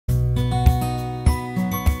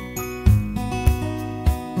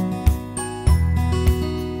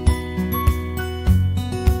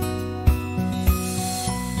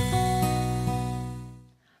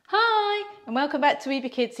welcome back to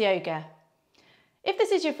Weeby Kids Yoga. If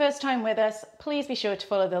this is your first time with us, please be sure to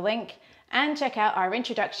follow the link and check out our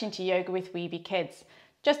introduction to yoga with Weeby Kids,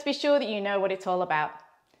 just to be sure that you know what it's all about.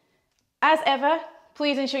 As ever,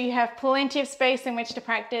 please ensure you have plenty of space in which to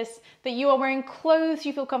practice, that you are wearing clothes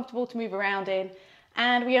you feel comfortable to move around in,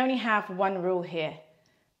 and we only have one rule here.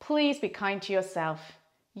 Please be kind to yourself.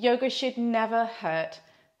 Yoga should never hurt.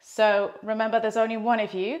 So remember, there's only one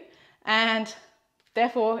of you, and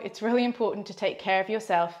therefore it's really important to take care of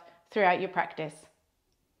yourself throughout your practice.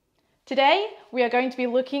 Today, we are going to be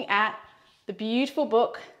looking at the beautiful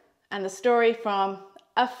book and the story from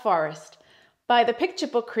A Forest by the picture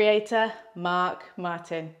book creator, Marc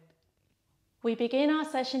Martin. We begin our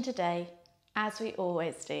session today, as we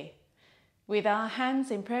always do, with our hands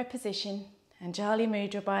in prayer position and Jali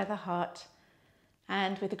Mudra by the heart,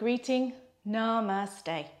 and with the greeting,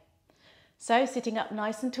 Namaste. So sitting up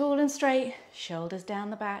nice and tall and straight, shoulders down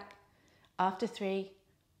the back. After 3,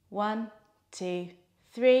 1, 2,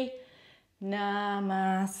 3,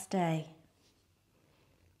 Namaste.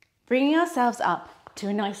 Bringing ourselves up to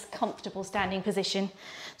a nice comfortable standing position.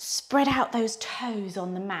 Spread out those toes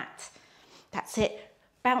on the mat. That's it.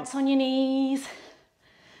 Bounce on your knees.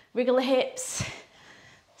 Wriggle the hips.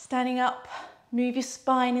 Standing up. Move your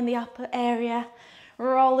spine in the upper area.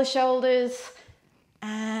 Roll the shoulders.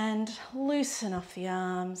 And loosen off the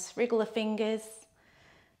arms. Wriggle the fingers.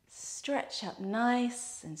 Stretch up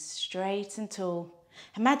nice and straight and tall.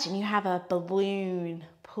 Imagine you have a balloon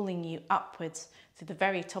pulling you upwards to the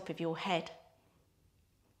very top of your head.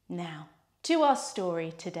 Now, to our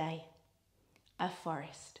story today, A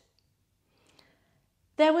Forest.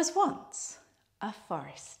 There was once a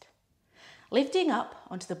forest. Lifting up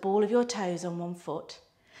onto the ball of your toes on one foot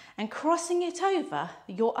and crossing it over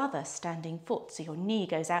your other standing foot so your knee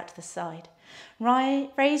goes out to the side.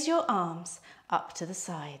 Raise your arms up to the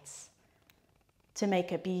sides to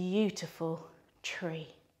make a beautiful tree.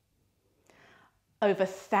 Over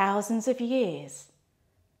thousands of years,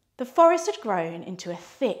 the forest had grown into a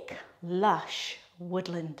thick, lush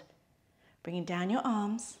woodland. Bringing down your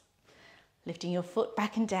arms, lifting your foot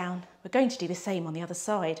back and down. We're going to do the same on the other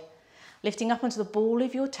side. Lifting up onto the ball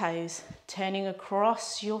of your toes, turning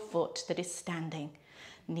across your foot that is standing,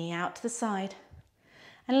 knee out to the side,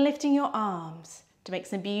 and lifting your arms to make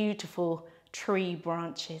some beautiful tree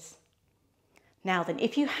branches. Now then,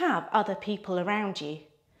 if you have other people around you,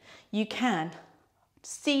 you can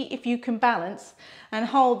see if you can balance and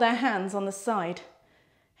hold their hands on the side.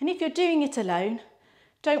 And if you're doing it alone,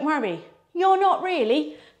 don't worry, you're not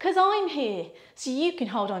really, because I'm here, so you can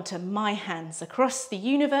hold on to my hands across the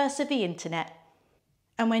universe of the internet.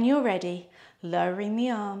 And when you're ready, lowering the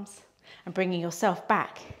arms and bringing yourself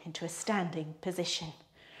back into a standing position,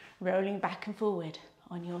 rolling back and forward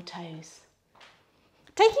on your toes.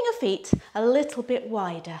 Taking your feet a little bit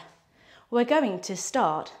wider, we're going to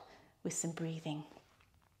start with some breathing.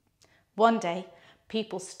 One day,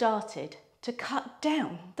 people started to cut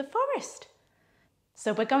down the forest.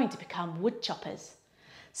 So we're going to become wood choppers.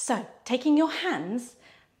 So taking your hands,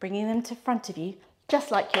 bringing them to front of you, just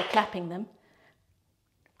like you're clapping them.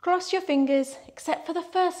 Cross your fingers, except for the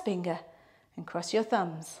first finger, and cross your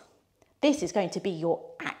thumbs. This is going to be your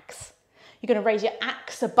axe. You're going to raise your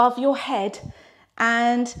axe above your head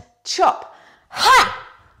and chop, ha,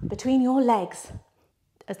 between your legs,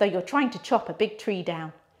 as though you're trying to chop a big tree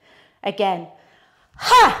down. Again,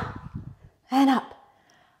 ha, and up,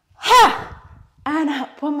 ha, and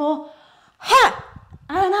up. One more, ha,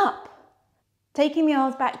 and up. Taking the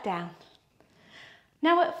arms back down.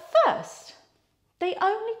 Now at first, they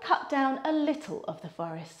only cut down a little of the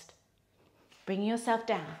forest. Bringing yourself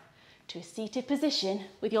down to a seated position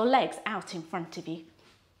with your legs out in front of you.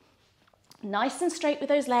 Nice and straight with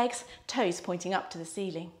those legs, toes pointing up to the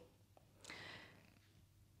ceiling.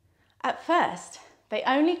 At first, they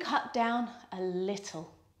only cut down a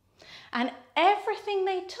little, and everything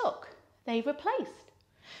they took, they replaced.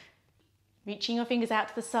 Reaching your fingers out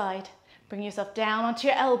to the side, bring yourself down onto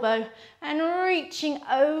your elbow and reaching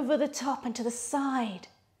over the top and to the side.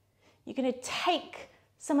 You're going to take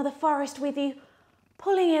some of the forest with you,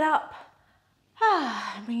 pulling it up,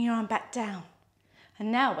 and bring your arm back down.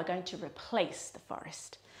 And now we're going to replace the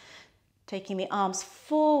forest. Taking the arms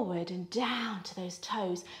forward and down to those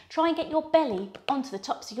toes. Try and get your belly onto the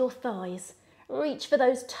tops of your thighs. Reach for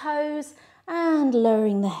those toes and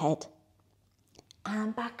lowering the head.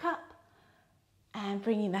 And back up. And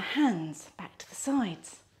bringing the hands back to the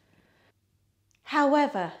sides.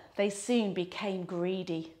 However, they soon became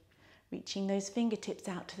greedy. Reaching those fingertips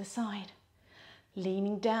out to the side.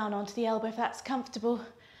 Leaning down onto the elbow if that's comfortable.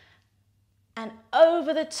 and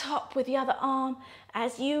over the top with the other arm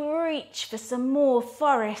as you reach for some more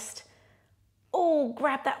forest. Oh,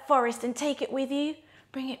 grab that forest and take it with you.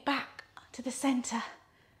 Bring it back to the centre.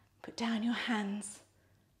 Put down your hands.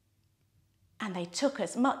 And they took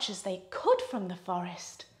as much as they could from the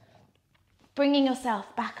forest, bringing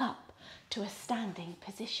yourself back up to a standing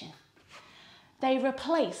position. They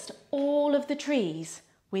replaced all of the trees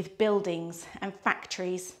with buildings and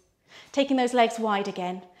factories, taking those legs wide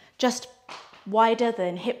again, just wider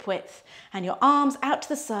than hip width, and your arms out to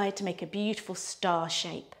the side to make a beautiful star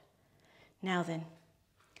shape. Now then,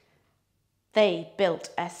 they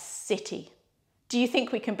built a city. Do you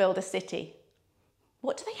think we can build a city?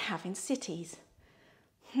 What do they have in cities?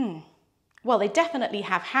 Well, they definitely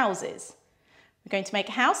have houses. We're going to make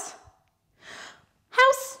a house.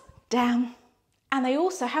 House, down. And they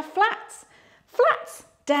also have flats. Flats,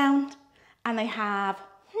 down. And they have,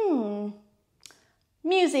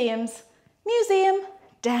 museums. Museum,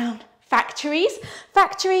 down. Factories,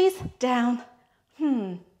 factories, down.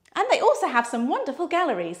 And they also have some wonderful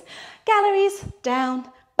galleries. Galleries, down.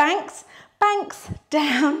 Banks, banks,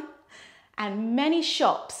 down. And many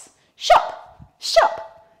shops. Shop,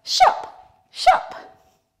 shop, shop, shop.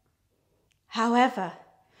 However,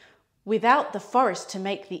 without the forest to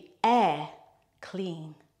make the air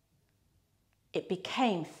clean, it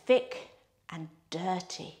became thick and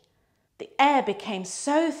dirty. The air became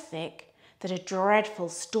so thick that a dreadful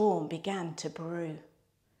storm began to brew,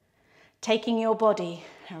 taking your body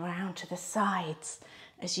around to the sides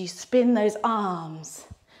as you spin those arms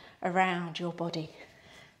around your body.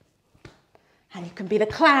 And you can be the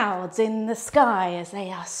clouds in the sky as they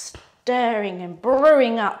are stirring and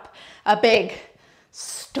brewing up a big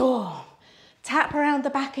storm. Tap around the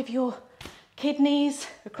back of your kidneys,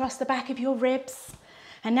 across the back of your ribs,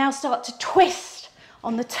 and now start to twist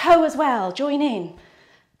on the toe as well. Join in.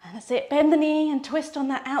 And that's it. Bend the knee and twist on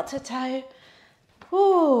that outer toe.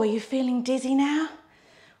 Oh, are you feeling dizzy now?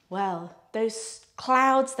 Well, those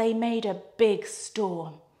clouds, they made a big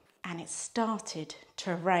storm, and it started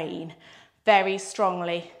to rain very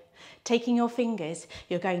strongly. Taking your fingers,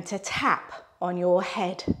 you're going to tap on your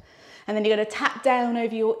head, and then you're going to tap down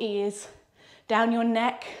over your ears, down your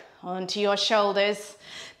neck, onto your shoulders,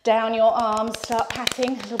 down your arms, start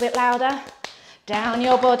patting a little bit louder, down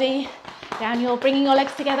your body, bringing your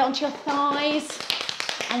legs together onto your thighs,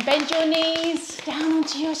 and bend your knees down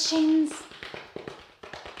onto your shins.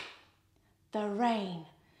 The rain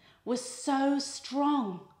was so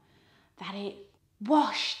strong that it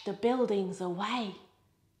washed the buildings away.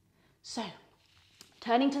 So,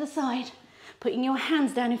 turning to the side, putting your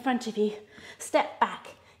hands down in front of you, step back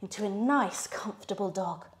into a nice, comfortable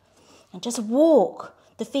dog and just walk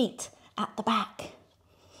the feet at the back.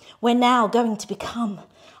 We're now going to become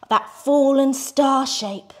that fallen star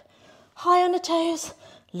shape. High on the toes,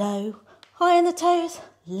 low, high on the toes,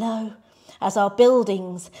 low, as our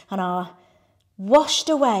buildings are washed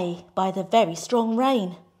away by the very strong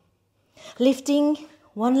rain. Lifting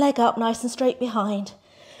one leg up nice and straight behind,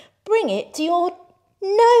 bring it to your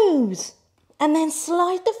nose and then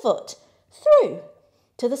slide the foot through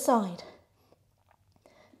to the side.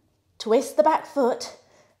 Twist the back foot,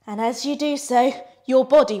 and as you do so, your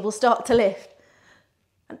body will start to lift.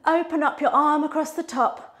 And open up your arm across the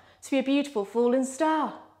top to be a beautiful fallen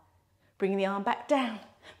star. Bringing the arm back down.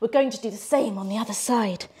 We're going to do the same on the other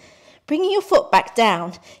side. Bringing your foot back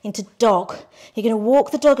down into dog. You're going to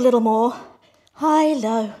walk the dog a little more. High,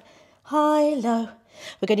 low, high, low.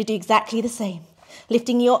 We're going to do exactly the same.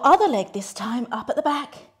 Lifting your other leg this time up at the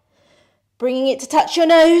back. Bringing it to touch your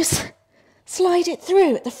nose. Slide it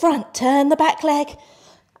through at the front. Turn the back leg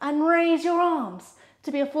and raise your arms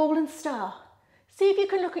to be a fallen star. See if you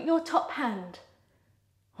can look at your top hand.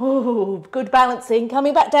 Oh, good balancing.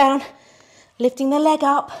 Coming back down. Lifting the leg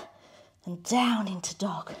up and down into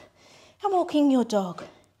dog. And walking your dog.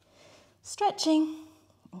 Stretching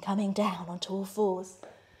and coming down onto all fours.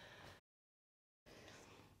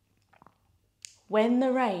 When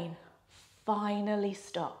the rain finally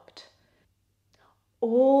stopped,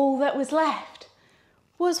 all that was left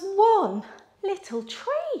was one little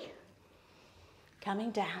tree.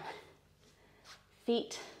 Coming down,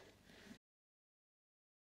 feet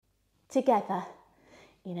together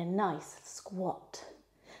in a nice squat.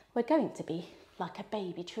 We're going to be like a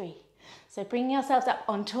baby tree. So bringing ourselves up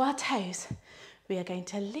onto our toes, we are going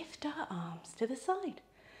to lift our arms to the side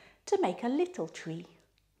to make a little tree.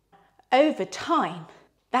 Over time,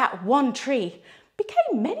 that one tree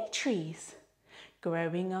became many trees,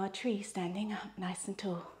 growing our tree, standing up nice and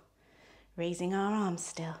tall, raising our arms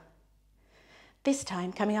still. This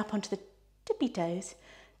time coming up onto the tippy toes,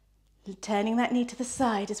 turning that knee to the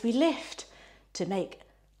side as we lift to make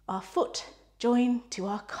our foot join to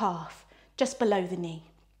our calf just below the knee.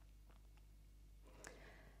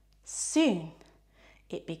 Soon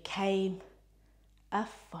it became a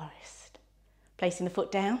forest. Placing the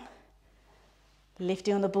foot down,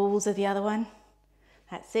 lifting on the balls of the other one.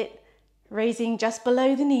 That's it. Raising just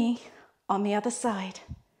below the knee on the other side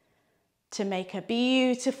to make a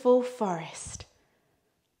beautiful forest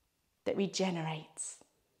that regenerates.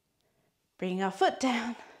 Bringing our foot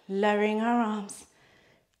down, lowering our arms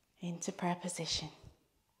into prayer position.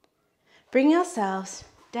 Bringing ourselves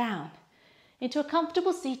down into a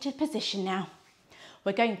comfortable seated position now.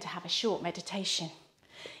 We're going to have a short meditation.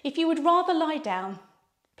 If you would rather lie down,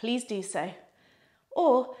 please do so.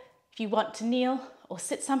 Or if you want to kneel or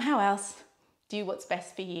sit somehow else, do what's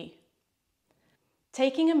best for you.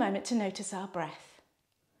 Taking a moment to notice our breath.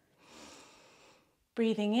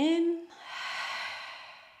 Breathing in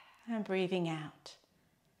and breathing out.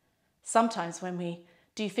 Sometimes when we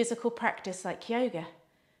do physical practice like yoga,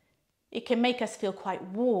 it can make us feel quite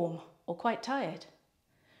warm or quite tired.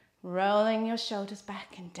 Rolling your shoulders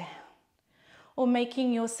back and down, or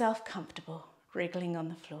making yourself comfortable, wriggling on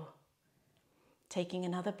the floor. Taking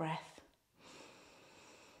another breath.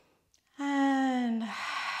 And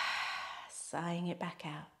sighing it back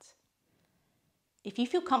out. If you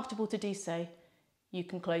feel comfortable to do so, you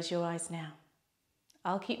can close your eyes now.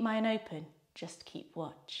 I'll keep mine open, just keep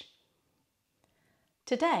watch.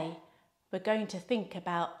 Today, we're going to think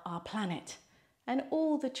about our planet and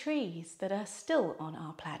all the trees that are still on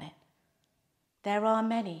our planet. There are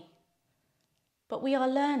many, but we are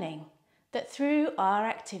learning that through our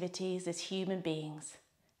activities as human beings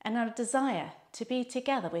and our desire to be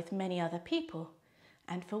together with many other people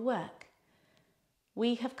and for work,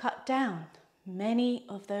 we have cut down many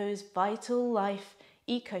of those vital life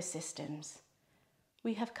ecosystems.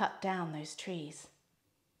 We have cut down those trees.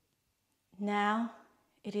 Now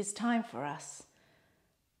it is time for us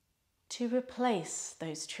to replace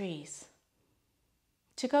those trees,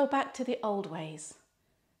 to go back to the old ways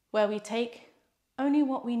where we take only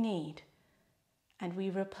what we need and we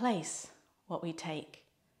replace what we take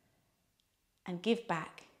and give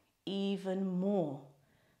back even more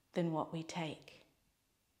than what we take.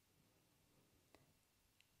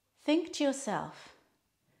 Think to yourself,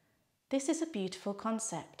 this is a beautiful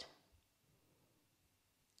concept.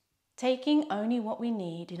 Taking only what we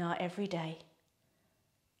need in our everyday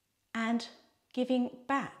and giving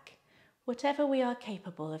back whatever we are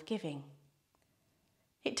capable of giving.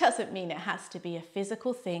 It doesn't mean it has to be a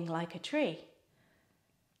physical thing like a tree,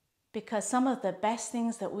 because some of the best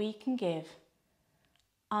things that we can give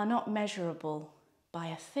are not measurable by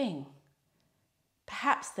a thing.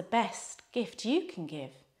 Perhaps the best gift you can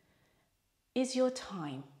give is your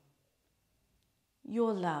time,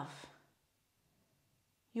 your love,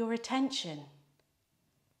 your attention,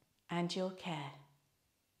 and your care.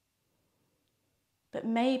 But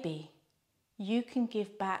maybe you can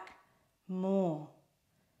give back more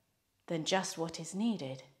than just what is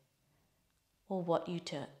needed or what you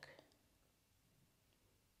took.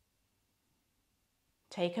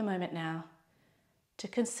 Take a moment now to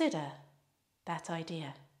consider that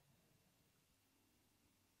idea.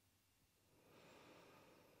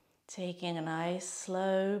 Taking a nice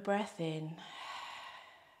slow breath in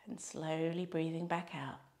and slowly breathing back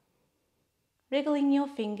out. Wriggling your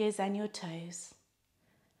fingers and your toes.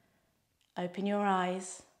 Open your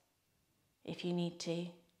eyes if you need to.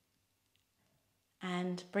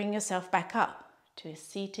 And bring yourself back up to a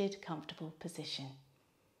seated, comfortable position.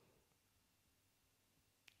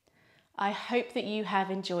 I hope that you have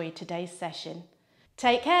enjoyed today's session.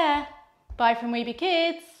 Take care. Bye from Weeby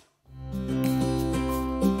Kids.